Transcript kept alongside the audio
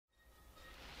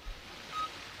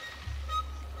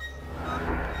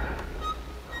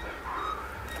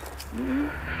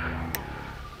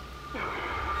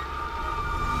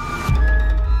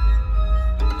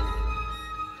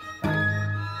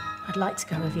like to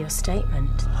go over your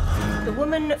statement. The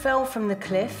woman fell from the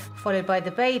cliff, followed by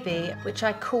the baby, which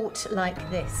I caught like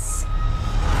this.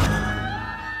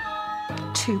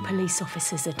 2 police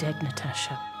officers are dead,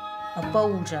 Natasha. A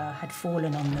boulder had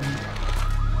fallen on them.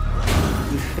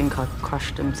 You think I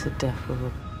crushed them to death with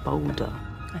a boulder?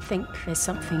 I think there's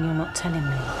something you're not telling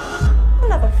me. We'll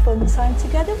have a fun time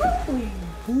together, won't we?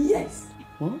 Yes.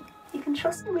 What? You can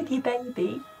trust me with your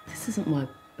baby. This isn't my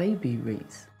baby,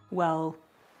 Reeves. Well,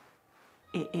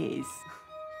 it is.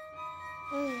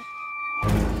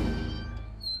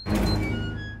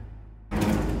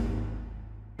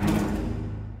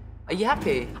 Are you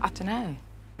happy? I don't know.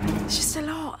 It's just a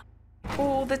lot.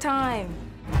 All the time.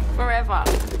 Forever.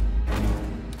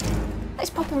 Let's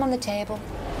pop him on the table.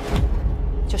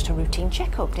 Just a routine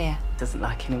checkup, dear. Doesn't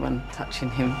like anyone touching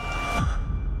him.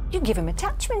 You give him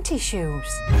attachment issues.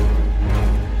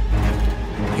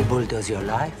 He bulldoze your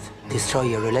life, destroy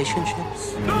your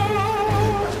relationships.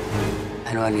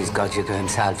 And when he's got you to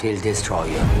himself, he'll destroy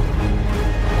you.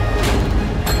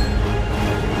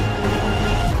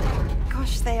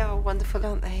 Gosh, they are wonderful,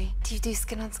 aren't they? Do you do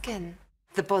skin on skin?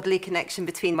 The bodily connection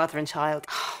between mother and child.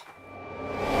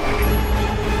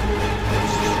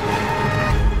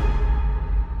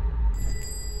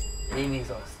 Amy's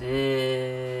so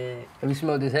sick. Have you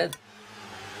smelled his head?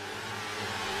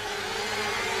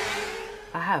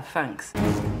 I have, thanks.